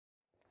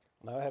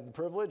Now I have the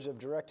privilege of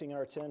directing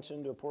our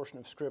attention to a portion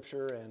of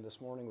Scripture, and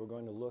this morning we're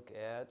going to look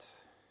at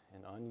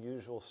an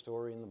unusual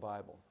story in the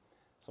Bible.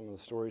 Some of the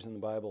stories in the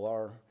Bible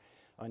are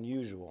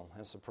unusual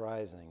and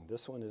surprising.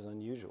 This one is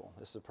unusual,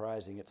 it's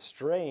surprising. It's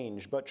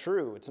strange but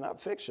true. It's not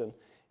fiction.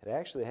 It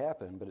actually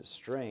happened, but it's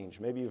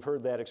strange. Maybe you've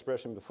heard that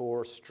expression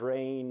before,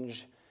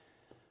 strange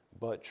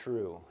but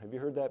true. Have you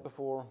heard that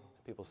before?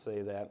 People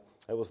say that.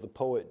 That was the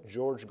poet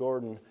George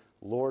Gordon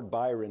Lord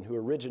Byron who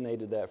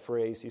originated that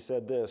phrase. He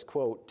said this,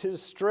 quote,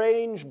 "'Tis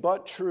strange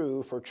but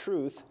true, for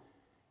truth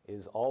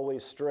is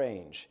always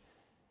strange,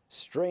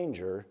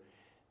 stranger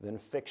than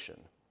fiction."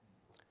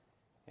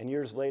 And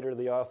years later,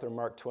 the author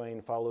Mark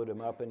Twain followed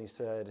him up and he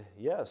said,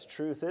 yes,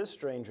 truth is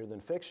stranger than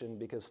fiction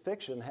because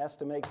fiction has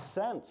to make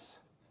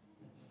sense.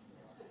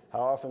 How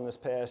often this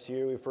past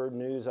year we've heard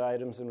news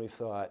items and we've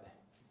thought,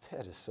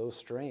 that is so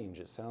strange,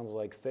 it sounds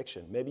like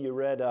fiction. Maybe you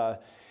read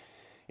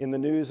in the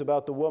news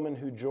about the woman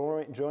who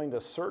joined a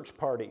search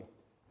party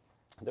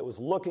that was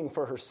looking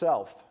for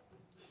herself.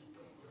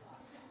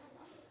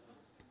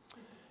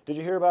 Did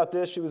you hear about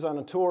this? She was on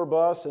a tour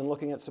bus and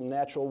looking at some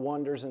natural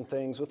wonders and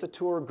things with a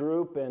tour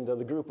group, and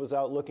the group was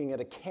out looking at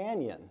a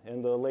canyon,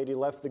 and the lady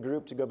left the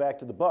group to go back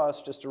to the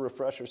bus just to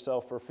refresh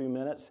herself for a few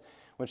minutes.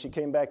 When she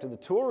came back to the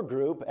tour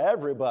group,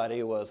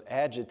 everybody was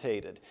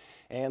agitated,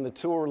 and the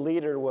tour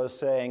leader was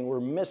saying,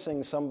 "We're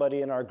missing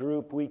somebody in our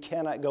group. We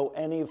cannot go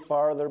any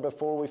farther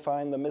before we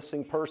find the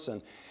missing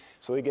person."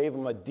 So he gave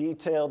them a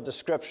detailed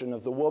description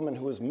of the woman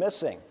who was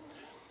missing.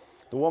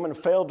 The woman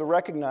failed to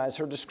recognize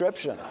her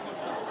description.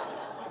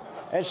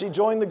 And she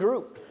joined the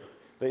group.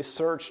 They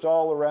searched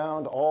all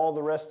around all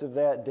the rest of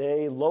that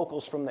day.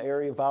 Locals from the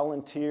area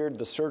volunteered.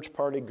 The search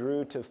party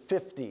grew to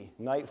 50.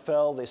 Night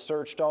fell. They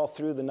searched all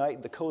through the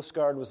night. The Coast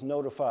Guard was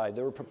notified.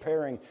 They were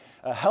preparing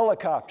a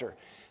helicopter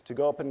to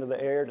go up into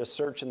the air to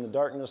search in the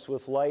darkness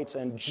with lights.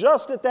 And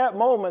just at that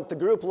moment, the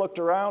group looked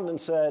around and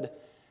said,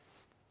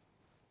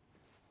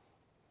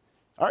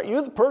 "Aren't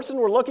you the person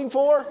we're looking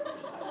for?"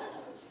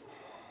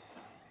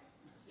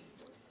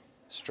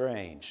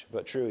 Strange,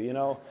 but true. You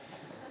know,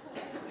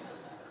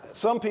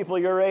 some people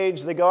your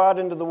age, they go out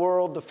into the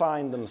world to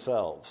find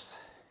themselves.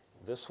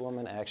 This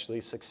woman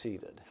actually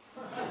succeeded.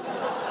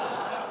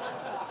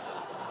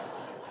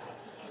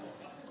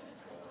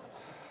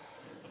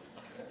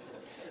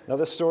 Now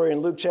this story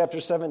in Luke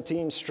chapter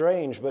 17,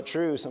 strange but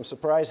true. Some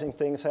surprising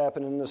things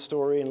happen in this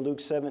story in Luke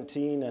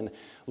 17, and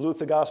Luke,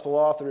 the gospel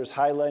author, is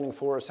highlighting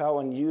for us how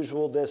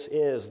unusual this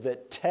is,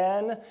 that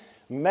 10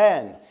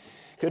 men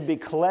could be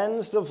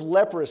cleansed of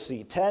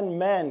leprosy. 10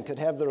 men could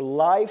have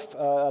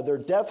their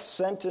death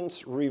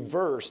sentence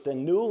reversed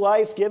and new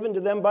life given to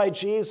them by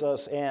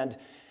Jesus, and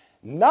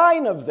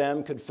 9 of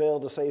them could fail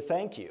to say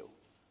thank you.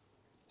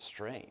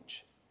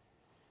 Strange,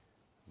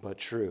 but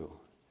true.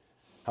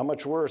 How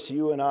much worse,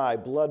 you and I,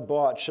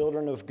 blood-bought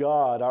children of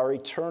God, our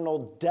eternal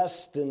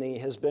destiny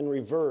has been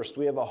reversed.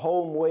 We have a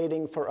home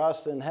waiting for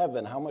us in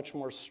heaven. How much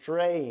more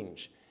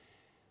strange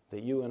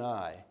that you and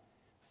I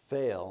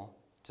fail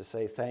to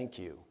say thank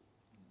you.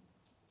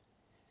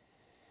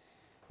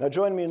 Now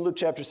join me in Luke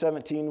chapter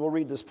 17. We'll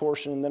read this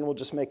portion and then we'll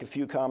just make a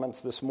few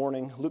comments this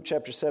morning. Luke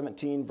chapter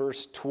 17,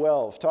 verse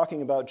 12,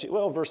 talking about,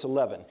 verse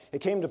 11. It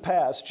came to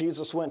pass,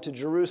 Jesus went to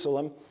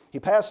Jerusalem. He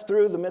passed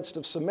through the midst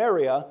of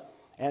Samaria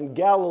and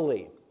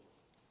Galilee.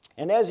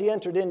 And as he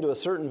entered into a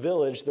certain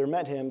village, there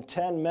met him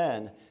 10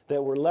 men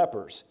that were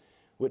lepers,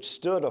 which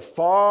stood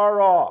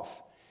afar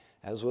off,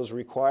 as was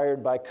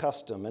required by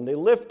custom. And they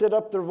lifted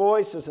up their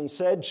voices and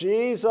said,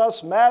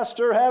 "Jesus,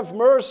 Master, have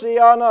mercy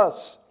on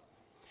us."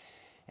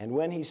 And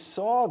when he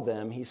saw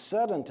them, he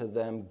said unto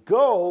them,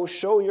 "Go,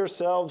 show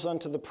yourselves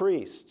unto the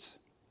priests."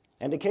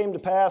 And it came to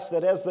pass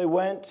that as they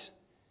went,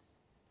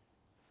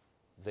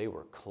 they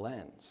were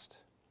cleansed.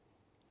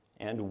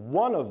 And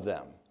one of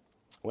them,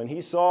 when he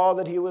saw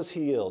that he was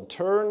healed,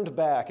 turned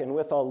back and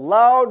with a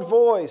loud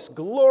voice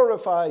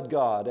glorified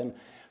God and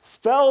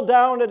fell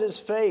down on his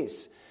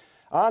face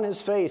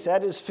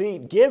at his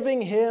feet,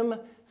 giving him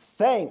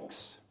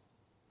thanks.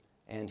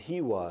 And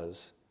he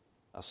was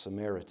a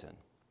Samaritan.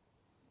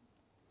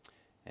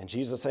 And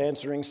Jesus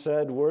answering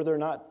said, "Were there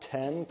not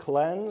 10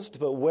 cleansed?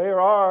 But where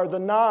are the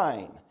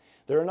 9?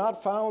 There are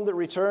not found that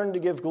returned to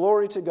give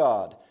glory to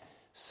God,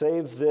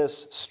 save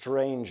this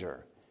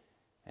stranger."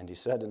 And he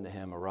said unto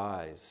him,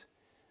 "Arise,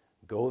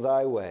 go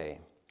thy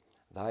way,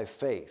 thy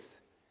faith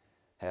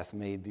hath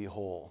made thee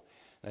whole."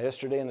 Now,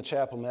 yesterday in the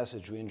chapel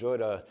message, we enjoyed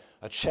a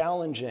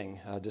challenging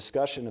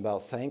discussion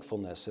about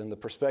thankfulness, and the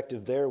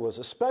perspective there was,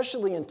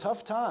 especially in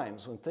tough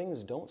times when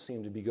things don't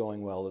seem to be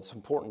going well, it's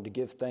important to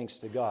give thanks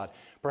to God.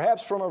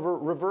 Perhaps from a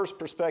reverse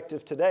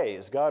perspective today,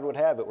 as God would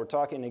have it, we're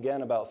talking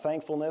again about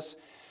thankfulness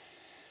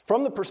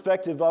from the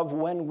perspective of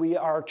when we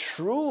are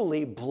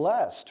truly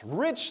blessed,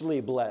 richly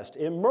blessed,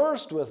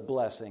 immersed with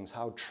blessings,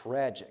 how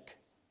tragic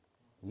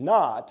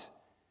not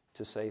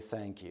to say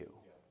thank you.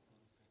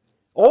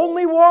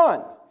 Only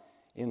one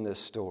in this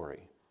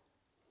story.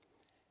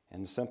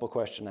 And the simple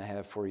question I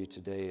have for you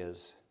today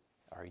is,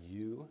 are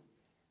you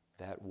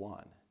that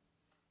one?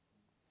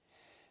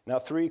 Now,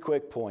 3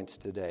 quick points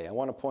today. I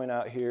want to point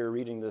out here,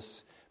 reading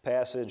this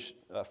passage,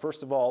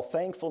 first of all,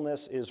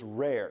 thankfulness is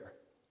rare.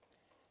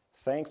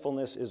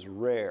 Thankfulness is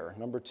rare.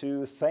 Number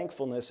 2,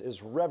 thankfulness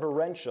is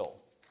reverential.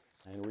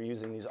 And we're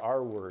using these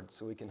R words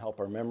so we can help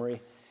our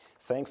memory.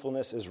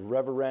 Thankfulness is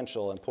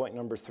reverential. And point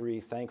number 3,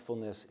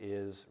 thankfulness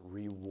is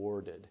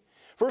rewarded.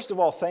 First of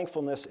all,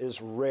 thankfulness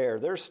is rare.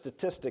 There's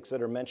statistics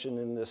that are mentioned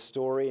in this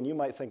story, and you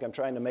might think I'm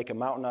trying to make a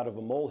mountain out of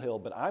a molehill,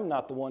 but I'm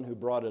not the one who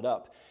brought it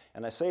up.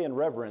 And I say in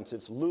reverence,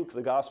 it's Luke,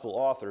 the gospel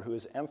author, who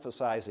is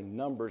emphasizing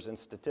numbers and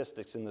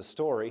statistics in the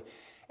story.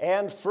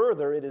 And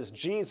further, it is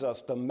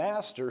Jesus, the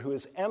master, who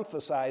is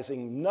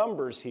emphasizing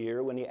numbers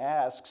here when he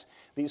asks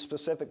these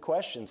specific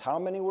questions. How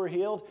many were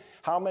healed?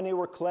 How many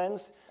were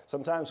cleansed?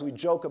 Sometimes we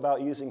joke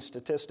about using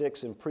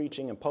statistics in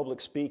preaching and public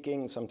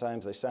speaking.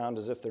 Sometimes they sound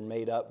as if they're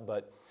made up,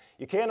 but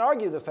you can't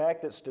argue the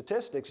fact that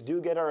statistics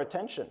do get our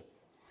attention.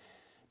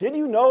 Did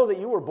you know that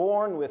you were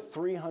born with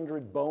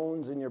 300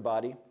 bones in your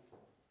body?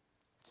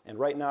 And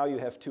right now you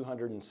have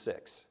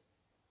 206.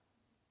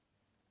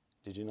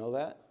 Did you know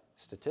that?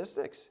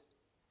 Statistics.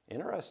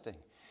 Interesting.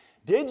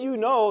 Did you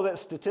know that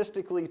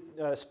statistically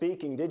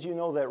speaking, did you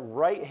know that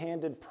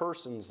right-handed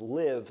persons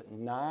live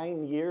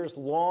 9 years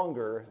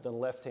longer than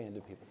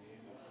left-handed people?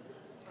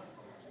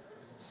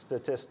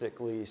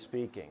 Statistically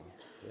speaking.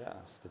 Yeah,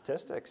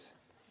 statistics.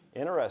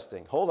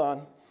 Interesting. Hold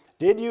on.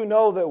 Did you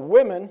know that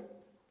women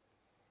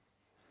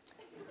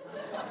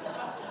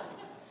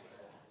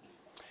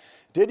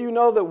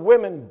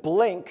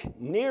blink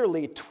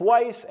nearly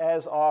twice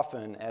as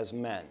often as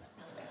men?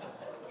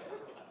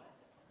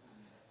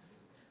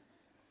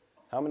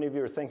 How many of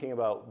you are thinking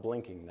about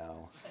blinking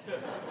now?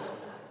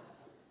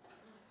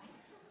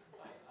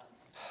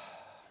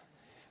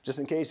 Just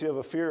in case you have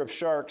a fear of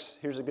sharks,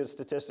 here's a good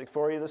statistic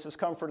for you. This is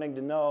comforting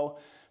to know.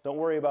 Don't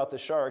worry about the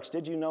sharks.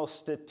 Did you know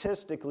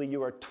statistically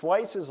you are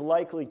twice as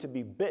likely to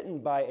be bitten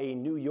by a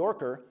New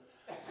Yorker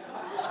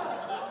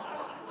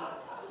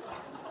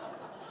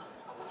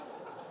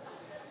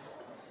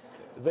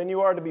than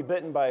you are to be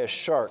bitten by a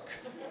shark?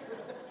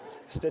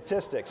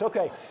 Statistics.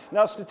 Okay,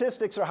 now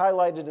statistics are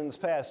highlighted in this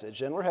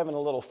passage, and we're having a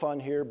little fun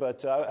here,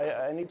 but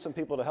I need some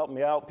people to help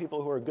me out,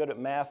 people who are good at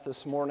math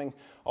this morning,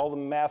 all the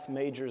math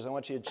majors. I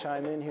want you to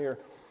chime in here.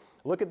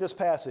 Look at this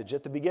passage.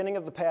 At the beginning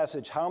of the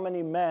passage, how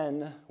many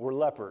men were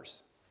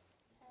lepers?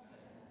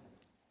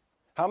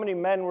 How many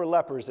men were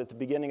lepers at the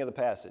beginning of the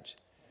passage?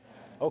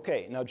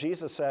 Okay, now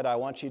Jesus said, I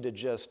want you to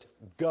just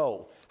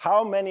go.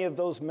 How many of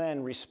those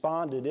men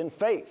responded in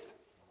faith?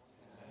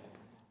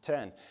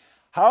 10.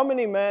 How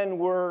many men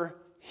were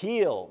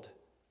healed?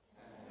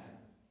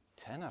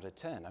 10 out of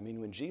 10. I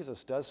mean, when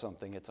Jesus does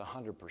something, it's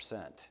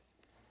 100%.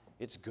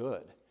 It's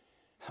good.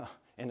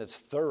 And it's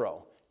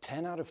thorough.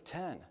 10 out of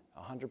 10.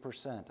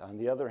 100%. On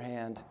the other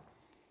hand,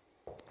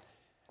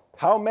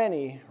 how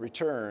many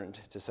returned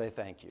to say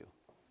thank you?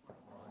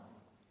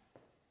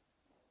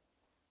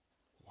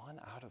 1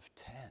 out of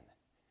 10.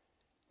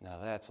 Now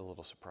that's a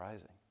little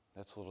surprising.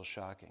 That's a little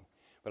shocking.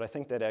 But I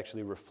think that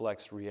actually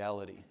reflects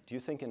reality. Do you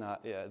think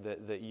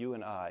that you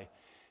and I,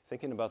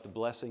 thinking about the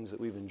blessings that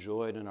we've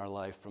enjoyed in our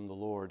life from the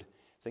Lord,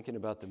 thinking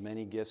about the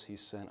many gifts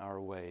He's sent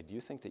our way, do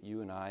you think that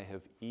you and I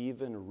have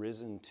even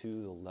risen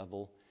to the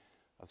level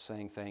of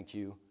saying thank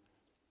you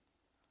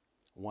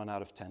 1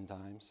 out of 10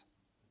 times?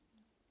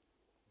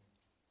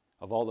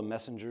 Of all the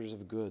messengers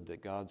of good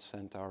that God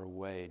sent our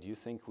way, do you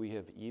think we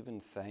have even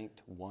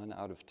thanked 1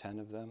 out of 10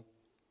 of them?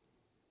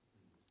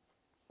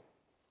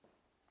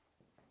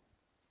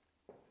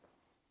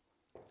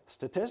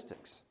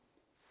 Statistics.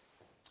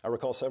 I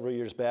recall several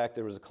years back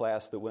there was a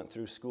class that went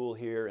through school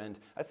here, and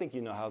I think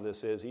you know how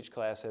this is. Each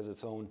class has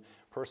its own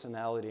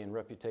personality and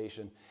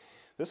reputation.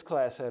 This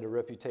class had a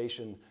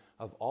reputation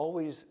of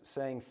always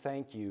saying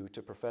thank you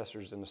to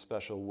professors in a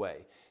special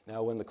way.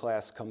 Now, when the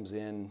class comes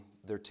in,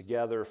 they're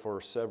together for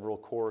several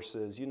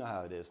courses. You know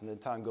how it is. And then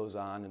time goes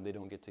on, and they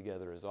don't get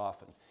together as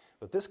often.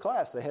 But this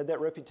class, they had that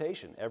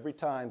reputation. Every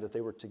time that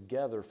they were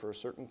together for a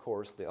certain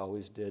course, they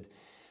always did.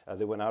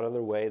 They went out of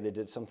their way. They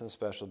did something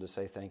special to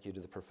say thank you to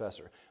the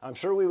professor. I'm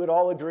sure we would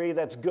all agree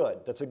that's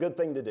good. That's a good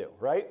thing to do,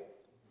 right?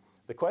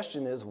 The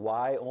question is,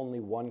 why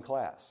only one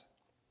class?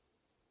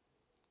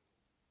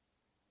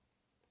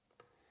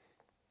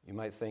 You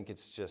might think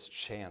it's just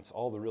chance.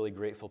 All the really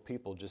grateful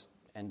people just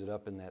ended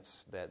up in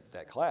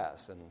that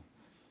class. And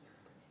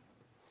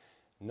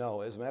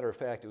no, as a matter of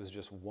fact, it was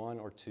just 1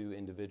 or 2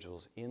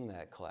 individuals in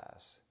that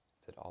class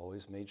that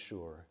always made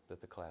sure that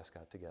the class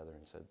got together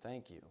and said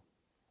thank you.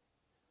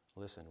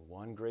 Listen,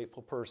 one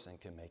grateful person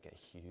can make a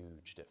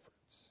huge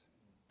difference.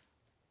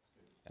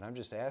 And I'm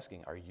just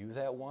asking, are you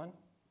that one?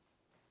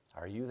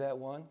 Are you that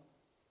one?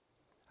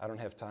 I don't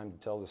have time to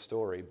tell the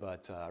story,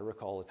 but I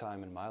recall a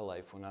time in my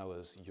life when I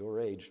was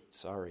your age,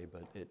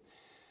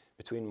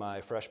 between my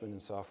freshman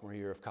and sophomore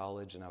year of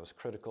college, and I was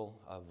critical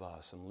of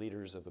some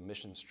leaders of a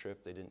missions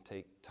trip. They didn't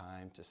take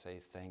time to say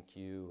thank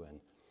you,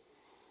 and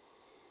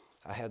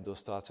I had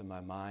those thoughts in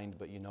my mind,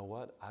 but you know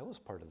what? I was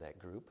part of that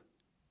group.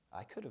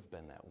 I could have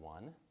been that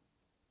one.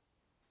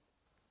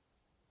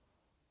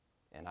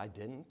 And I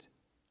didn't.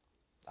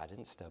 I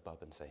didn't step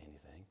up and say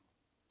anything.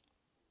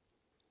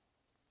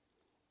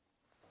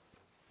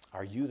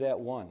 Are you that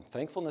one?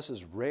 Thankfulness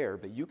is rare,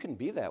 but you can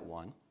be that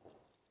one.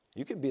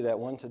 You could be that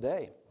one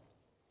today.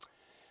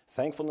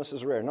 Thankfulness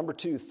is rare. Number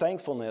 2,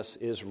 thankfulness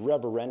is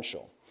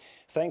reverential.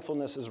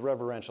 Thankfulness is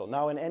reverential.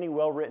 Now, in any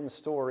well-written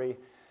story,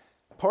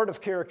 part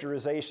of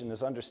characterization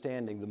is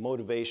understanding the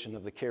motivation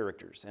of the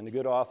characters. And a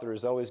good author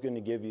is always going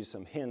to give you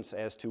some hints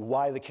as to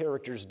why the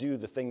characters do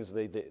the things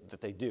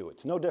that they do.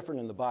 It's no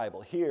different in the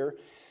Bible. Here,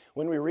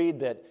 when we read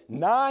that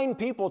 9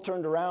 people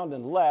turned around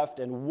and left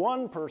and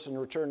 1 person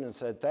returned and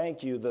said,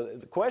 thank you,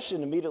 the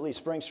question immediately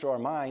springs to our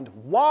mind,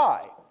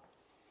 why?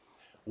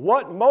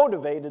 What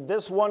motivated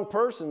this one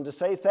person to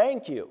say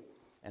thank you?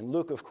 And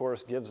Luke, of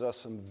course, gives us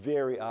some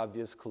very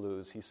obvious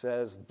clues. He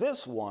says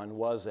this one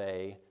was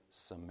a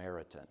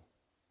Samaritan.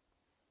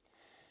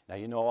 Now,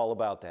 you know all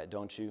about that,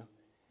 don't you?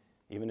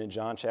 Even in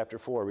John chapter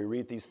 4, we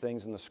read these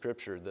things in the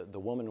scripture. The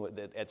woman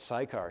at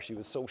Sychar, she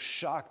was so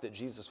shocked that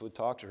Jesus would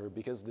talk to her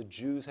because the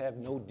Jews have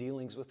no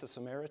dealings with the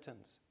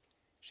Samaritans.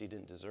 She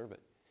didn't deserve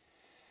it.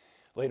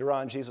 Later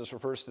on, Jesus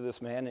refers to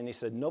this man and he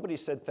said, nobody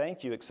said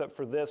thank you except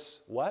for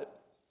this, what?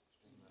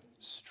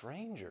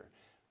 Stranger.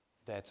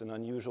 That's an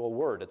unusual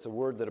word. It's a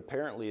word that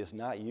apparently is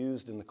not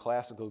used in the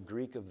classical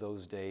Greek of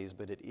those days,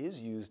 but it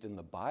is used in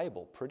the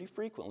Bible pretty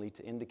frequently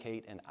to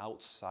indicate an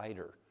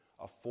outsider,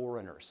 a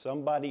foreigner,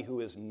 somebody who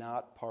is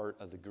not part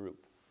of the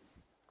group.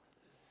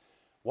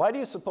 Why do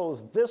you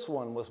suppose this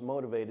one was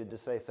motivated to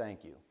say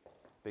thank you?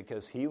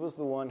 Because he was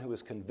the one who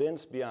was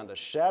convinced beyond a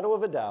shadow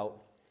of a doubt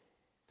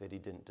that he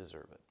didn't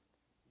deserve it.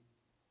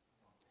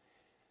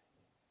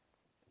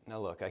 Now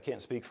look, I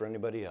can't speak for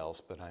anybody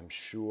else, but I'm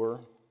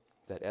sure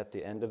that at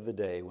the end of the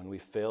day, when we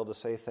fail to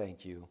say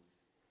thank you,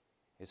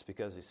 it's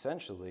because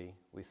essentially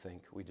we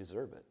think we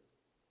deserve it.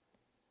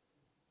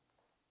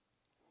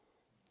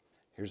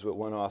 Here's what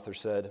one author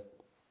said.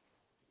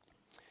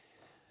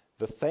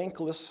 The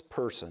thankless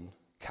person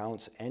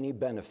counts any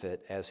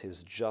benefit as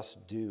his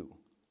just due,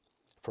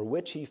 for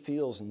which he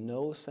feels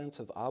no sense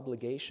of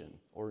obligation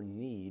or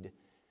need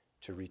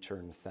to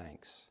return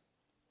thanks.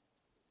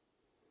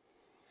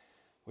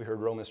 We heard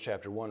Romans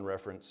chapter 1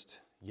 referenced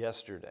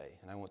yesterday,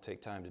 and I won't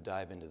take time to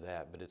dive into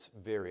that, but it's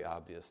very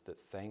obvious that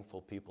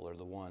thankful people are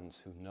the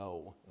ones who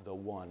know the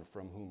one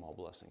from whom all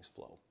blessings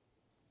flow.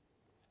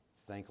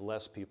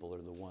 Thankless people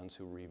are the ones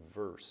who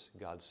reverse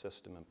God's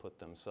system and put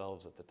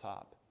themselves at the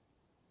top.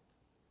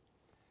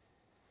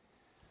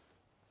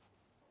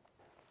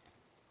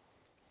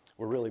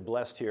 We're really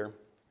blessed here.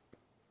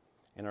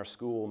 In our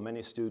school,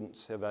 many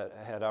students have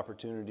had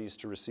opportunities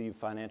to receive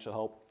financial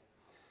help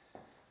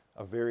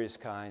of various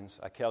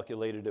kinds. I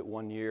calculated it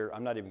one year.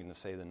 I'm not even going to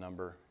say the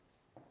number.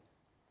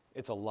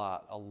 It's a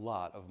lot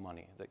of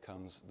money that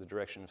comes the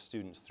direction of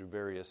students through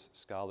various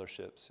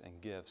scholarships and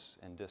gifts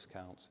and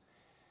discounts.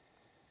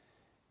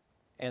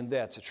 And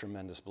that's a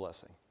tremendous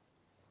blessing.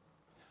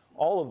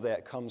 All of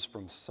that comes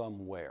from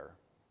somewhere.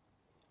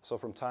 So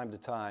from time to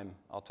time,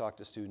 I'll talk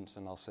to students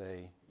and I'll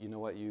say, you know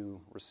what, you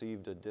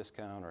received a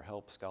discount or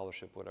help,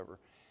 scholarship, whatever.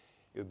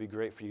 It would be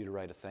great for you to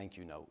write a thank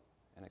you note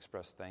and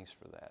express thanks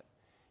for that.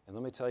 And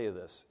let me tell you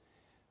this,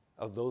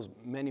 of those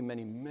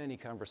many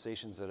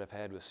conversations that I've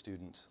had with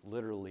students,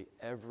 literally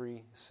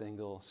every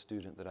single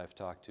student that I've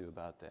talked to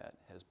about that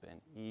has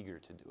been eager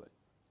to do it,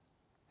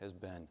 has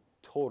been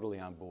totally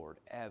on board.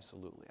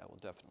 Absolutely, I will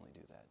definitely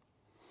do that.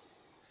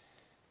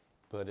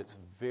 But it's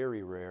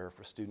very rare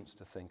for students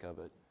to think of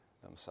it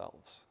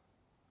themselves.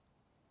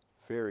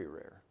 Very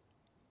rare.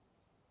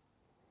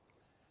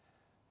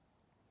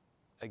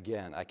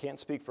 Again, I can't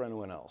speak for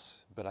anyone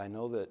else, but I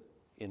know that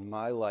in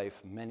my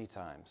life, many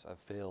times I've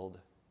failed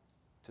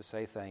to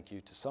say thank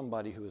you to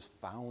somebody who has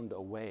found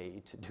a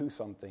way to do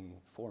something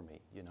for me,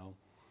 you know.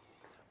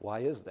 Why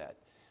is that?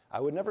 I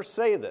would never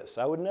say this.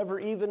 I would never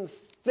even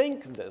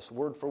think this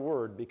word for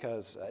word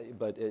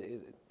but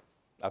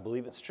I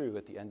believe it's true.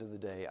 At the end of the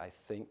day, I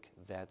think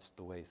that's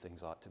the way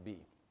things ought to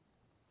be.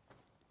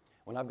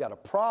 When I've got a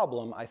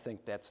problem, I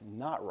think that's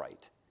not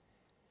right.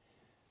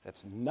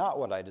 That's not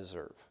what I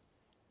deserve.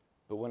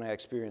 But when I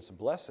experience a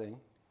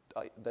blessing,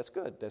 that's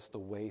good. That's the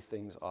way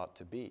things ought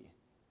to be.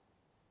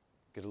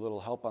 Get a little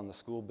help on the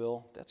school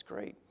bill, that's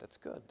great. That's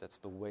good. That's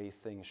the way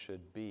things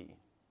should be.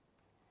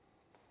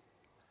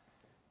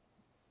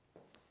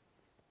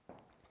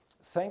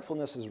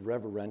 Thankfulness is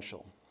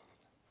reverential.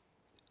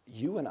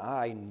 You and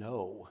I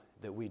know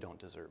that we don't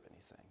deserve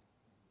anything.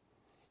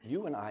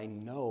 You and I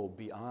know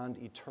beyond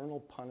eternal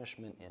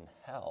punishment in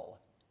hell,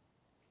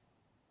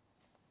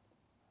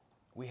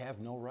 we have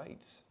no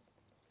rights.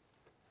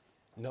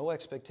 No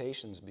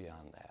expectations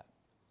beyond that.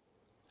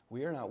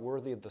 We are not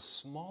worthy of the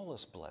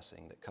smallest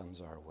blessing that comes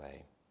our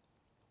way.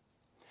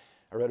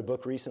 I read a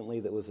book recently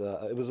that was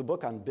a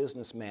book on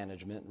business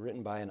management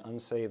written by an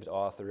unsaved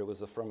author. It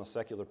was from a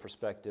secular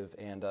perspective,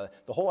 and the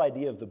whole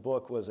idea of the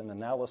book was an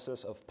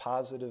analysis of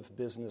positive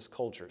business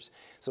cultures.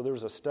 So there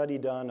was a study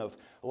done of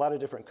a lot of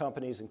different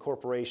companies and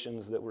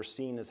corporations that were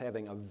seen as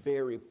having a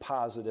very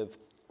positive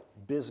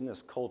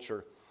business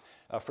culture.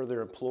 for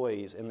their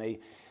employees, and they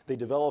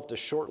developed a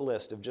short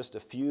list of just a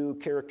few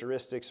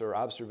characteristics or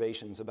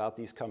observations about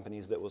these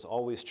companies that was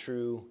always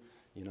true,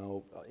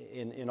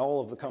 in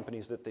all of the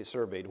companies that they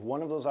surveyed.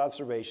 One of those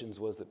observations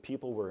was that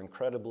people were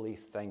incredibly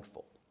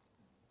thankful.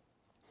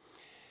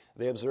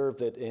 They observed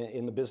that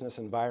in the business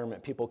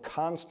environment, people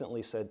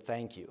constantly said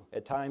thank you.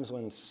 At times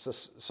when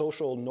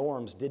social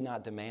norms did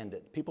not demand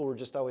it, people were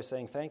just always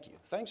saying thank you.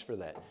 Thanks for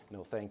that.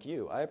 No, thank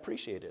you. I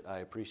appreciate it. I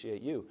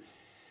appreciate you.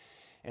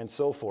 And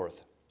so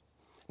forth.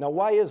 Now,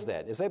 why is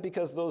that? Is that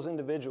because those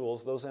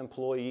individuals, those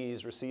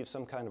employees, received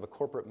some kind of a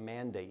corporate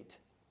mandate?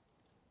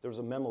 There was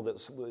a memo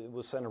that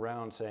was sent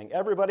around saying,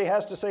 everybody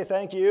has to say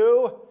thank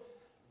you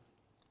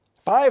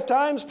 5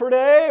 times per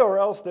day, or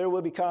else there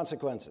will be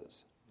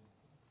consequences.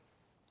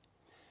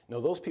 No,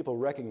 those people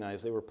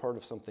recognized they were part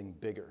of something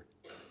bigger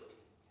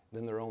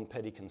than their own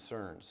petty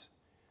concerns.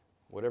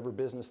 Whatever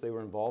business they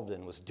were involved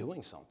in was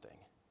doing something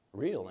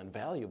real and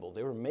valuable.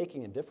 They were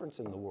making a difference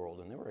in the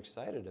world, and they were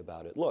excited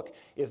about it. Look,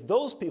 if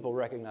those people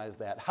recognize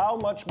that, how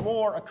much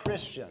more a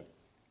Christian?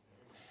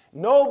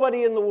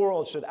 Nobody in the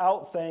world should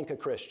outthank a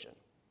Christian.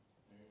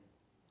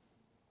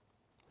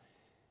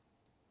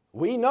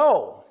 We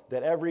know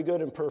that every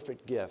good and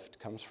perfect gift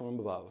comes from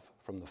above,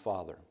 from the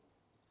Father.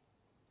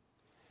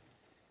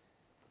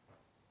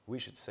 We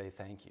should say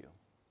thank you.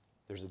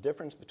 There's a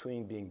difference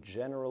between being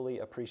generally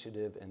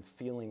appreciative and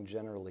feeling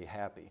generally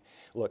happy.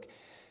 Look,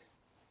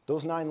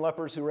 those 9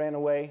 lepers who ran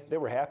away, they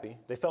were happy.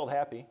 They felt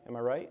happy. Am I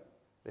right?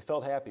 They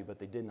felt happy, but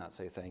they did not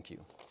say thank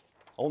you.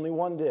 Only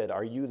one did.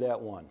 Are you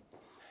that one?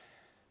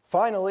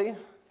 Finally,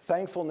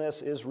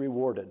 thankfulness is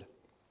rewarded.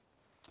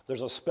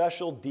 There's a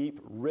special,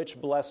 deep, rich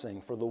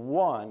blessing for the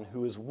one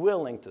who is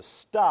willing to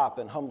stop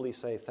and humbly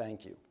say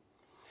thank you.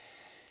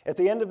 At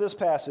the end of this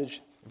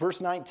passage,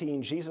 verse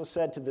 19, Jesus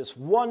said to this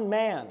one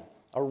man,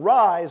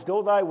 "Arise,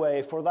 go thy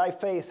way, for thy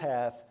faith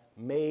hath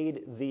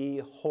made thee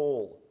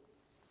whole."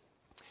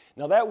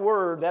 Now that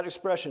word, that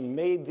expression,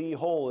 made thee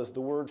whole, is the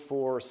word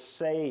for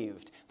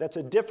saved. That's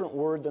a different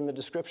word than the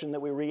description that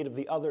we read of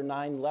the other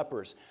 9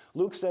 lepers.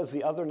 Luke says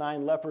the other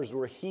 9 lepers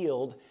were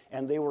healed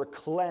and they were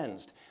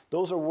cleansed.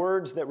 Those are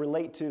words that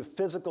relate to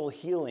physical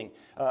healing,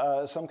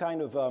 some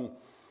kind of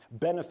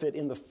benefit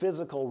in the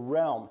physical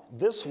realm.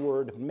 This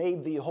word,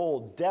 made thee whole,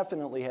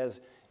 definitely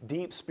has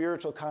deep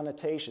spiritual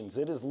connotations.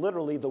 It is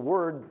literally the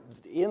word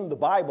in the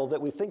Bible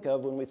that we think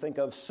of when we think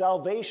of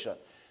salvation.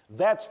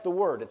 That's the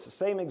word. It's the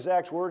same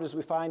exact word as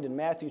we find in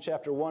Matthew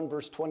chapter 1,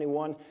 verse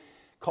 21.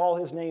 Call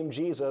his name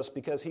Jesus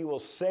because he will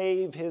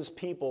save his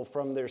people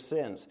from their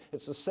sins.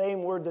 It's the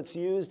same word that's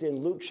used in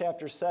Luke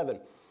chapter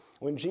 7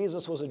 when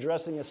Jesus was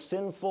addressing a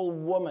sinful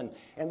woman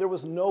and there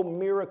was no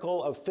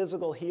miracle of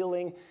physical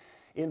healing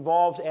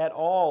involved at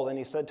all. And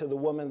he said to the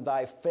woman,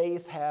 "Thy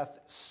faith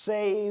hath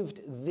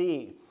saved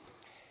thee."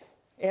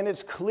 And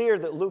it's clear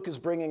that Luke is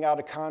bringing out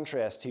a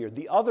contrast here.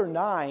 The other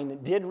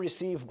 9 did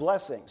receive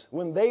blessings.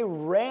 When they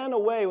ran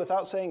away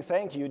without saying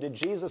thank you, did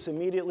Jesus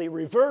immediately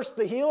reverse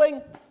the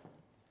healing?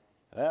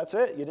 That's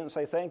it. You didn't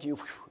say thank you.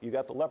 You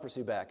got the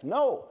leprosy back.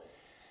 No,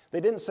 they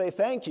didn't say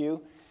thank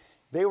you.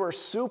 They were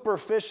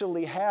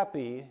superficially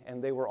happy,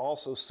 and they were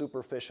also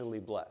superficially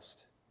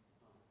blessed.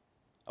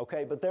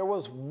 Okay, but there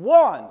was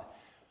one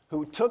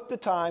who took the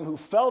time, who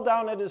fell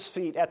down at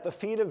the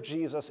feet of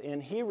Jesus,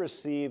 and he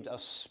received a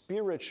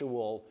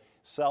spiritual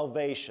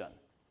salvation.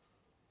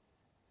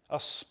 A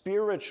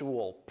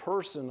spiritual,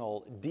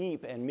 personal,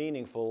 deep, and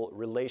meaningful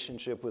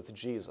relationship with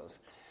Jesus.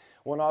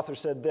 One author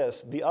said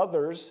this, the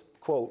others,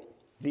 quote,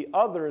 "The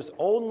others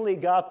only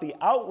got the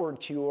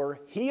outward cure.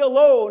 He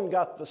alone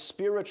got the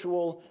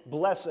spiritual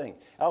blessing."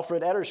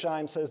 Alfred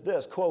Edersheim says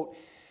this, quote,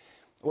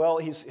 well,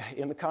 he's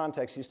in the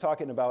context, he's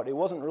talking about it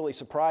wasn't really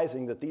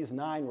surprising that these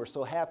 9 were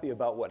so happy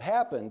about what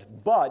happened,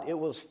 but it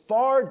was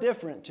far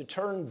different to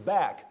turn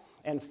back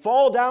and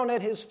fall down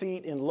at his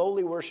feet in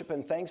lowly worship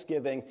and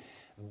thanksgiving.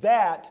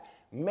 That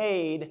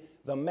made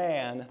the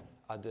man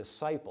a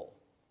disciple.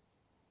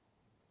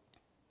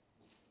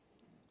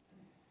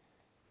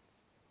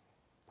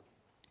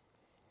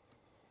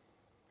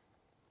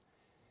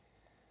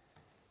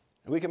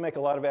 We can make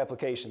a lot of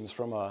applications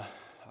from a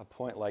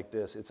point like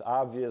this. It's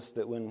obvious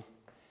that when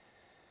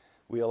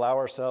we allow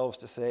ourselves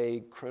to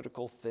say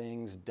critical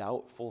things,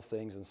 doubtful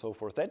things, and so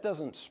forth, that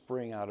doesn't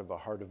spring out of a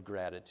heart of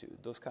gratitude.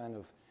 Those kind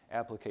of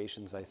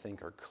applications, I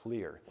think, are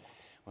clear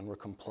when we're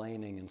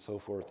complaining and so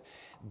forth.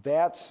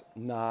 That's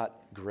not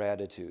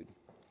gratitude.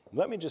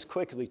 Let me just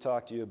quickly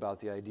talk to you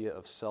about the idea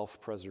of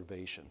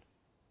self-preservation.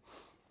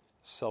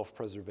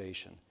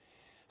 Self-preservation.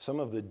 Some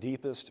of the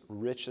deepest,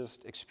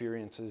 richest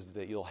experiences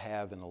that you'll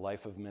have in the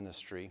life of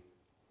ministry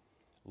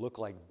look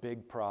like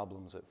big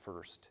problems at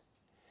first.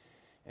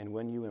 And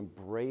when you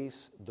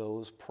embrace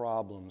those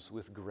problems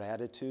with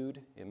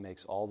gratitude, it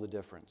makes all the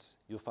difference.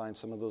 You'll find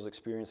some of those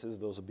experiences,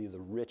 those will be the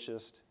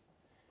richest,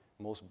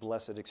 most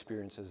blessed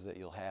experiences that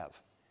you'll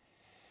have.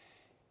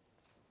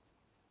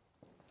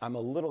 I'm a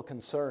little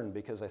concerned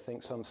because I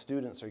think some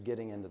students are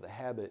getting into the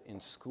habit in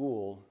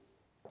school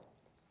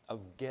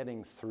of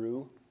getting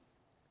through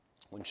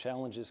when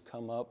challenges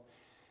come up,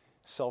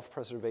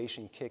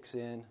 Self-preservation kicks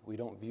in. We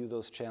don't view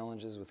those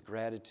challenges with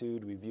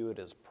gratitude. We view it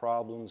as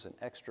problems and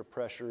extra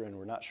pressure, and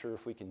we're not sure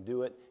if we can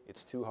do it.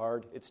 It's too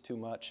hard. It's too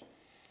much.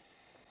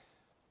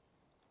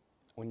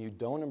 When you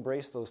don't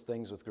embrace those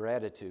things with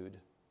gratitude,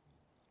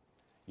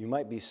 you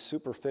might be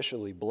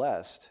superficially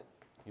blessed.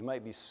 You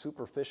might be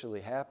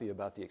superficially happy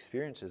about the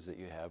experiences that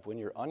you have. When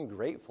you're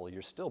ungrateful,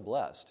 you're still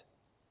blessed.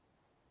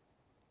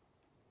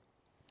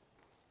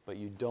 But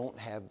you don't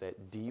have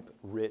that deep,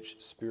 rich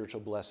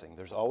spiritual blessing.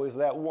 There's always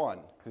that one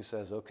who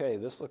says, okay,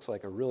 this looks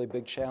like a really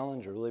big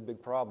challenge, a really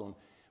big problem,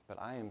 but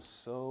I am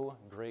so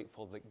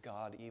grateful that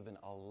God even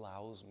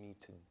allows me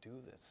to do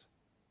this.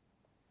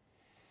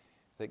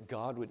 That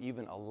God would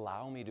even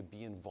allow me to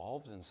be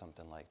involved in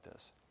something like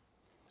this.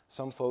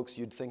 Some folks,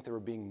 you'd think they were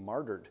being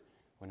martyred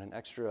when an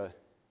extra,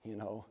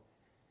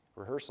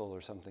 rehearsal or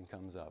something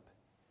comes up.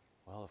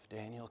 Well, if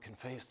Daniel can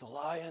face the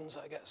lions,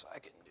 I guess I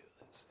can do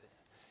this,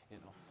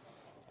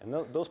 And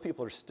those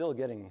people are still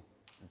getting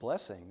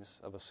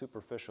blessings of a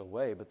superficial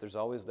way, but there's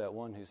always that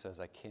one who says,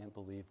 I can't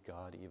believe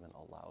God even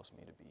allows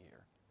me to be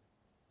here.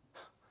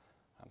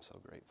 I'm so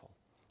grateful.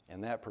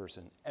 And that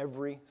person,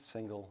 every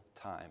single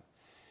time,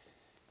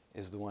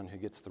 is the one who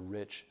gets the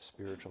rich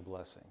spiritual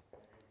blessing.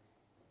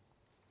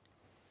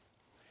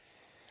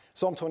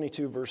 Psalm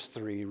 22, verse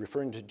 3,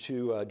 referring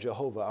to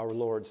Jehovah, our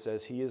Lord,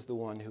 says, He is the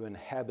one who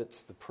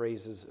inhabits the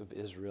praises of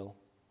Israel.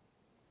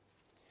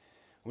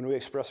 When we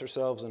express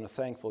ourselves in a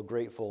thankful,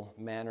 grateful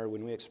manner,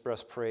 when we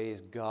express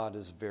praise, God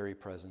is very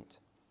present.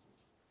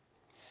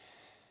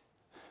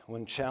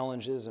 When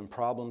challenges and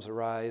problems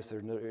arise,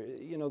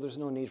 there's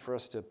no need for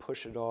us to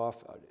push it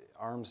off,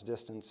 arm's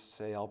distance,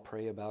 say, I'll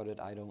pray about it,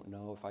 I don't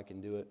know if I can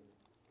do it.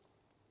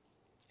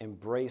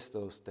 Embrace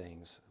those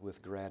things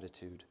with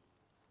gratitude.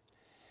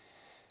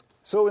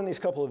 So in these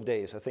couple of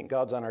days, I think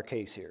God's on our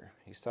case here.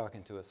 He's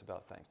talking to us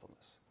about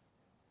thankfulness.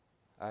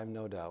 I have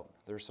no doubt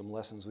there's some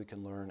lessons we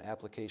can learn,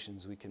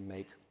 applications we can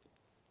make.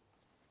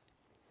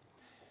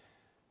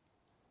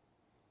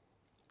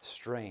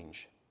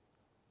 Strange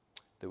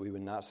that we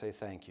would not say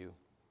thank you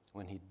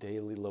when He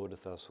daily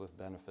loadeth us with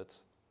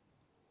benefits.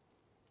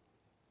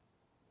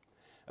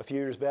 A few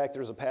years back,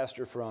 there was a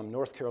pastor from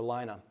North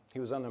Carolina. He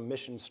was on a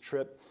missions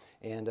trip,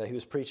 and he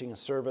was preaching a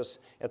service.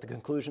 At the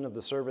conclusion of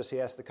the service, he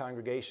asked the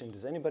congregation,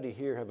 does anybody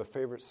here have a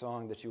favorite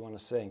song that you want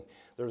to sing?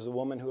 There was a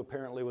woman who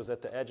apparently was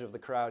at the edge of the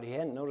crowd. He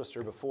hadn't noticed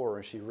her before,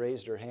 and she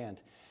raised her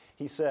hand.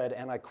 He said,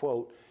 and I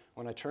quote,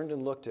 when I turned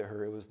and looked at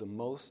her, it was the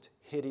most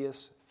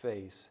hideous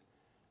face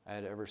I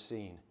had ever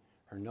seen.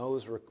 Her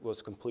nose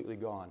was completely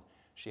gone.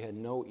 She had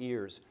no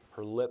ears.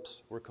 Her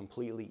lips were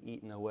completely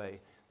eaten away.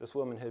 This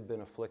woman had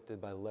been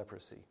afflicted by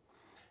leprosy.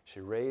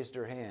 She raised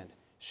her hand.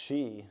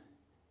 She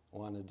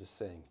wanted to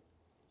sing.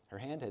 Her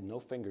hand had no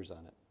fingers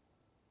on it.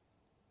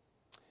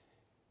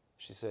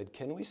 She said,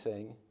 can we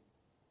sing,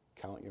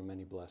 Count Your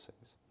Many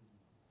Blessings?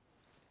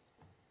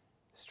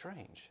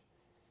 Strange.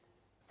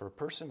 For a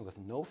person with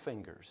no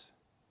fingers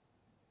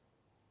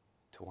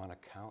to want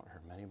to count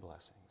her many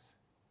blessings.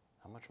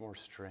 How much more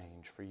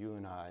strange for you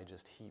and I,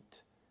 just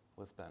heaped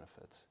with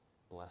benefits,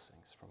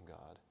 blessings from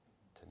God,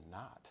 to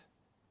not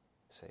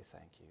say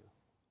thank you.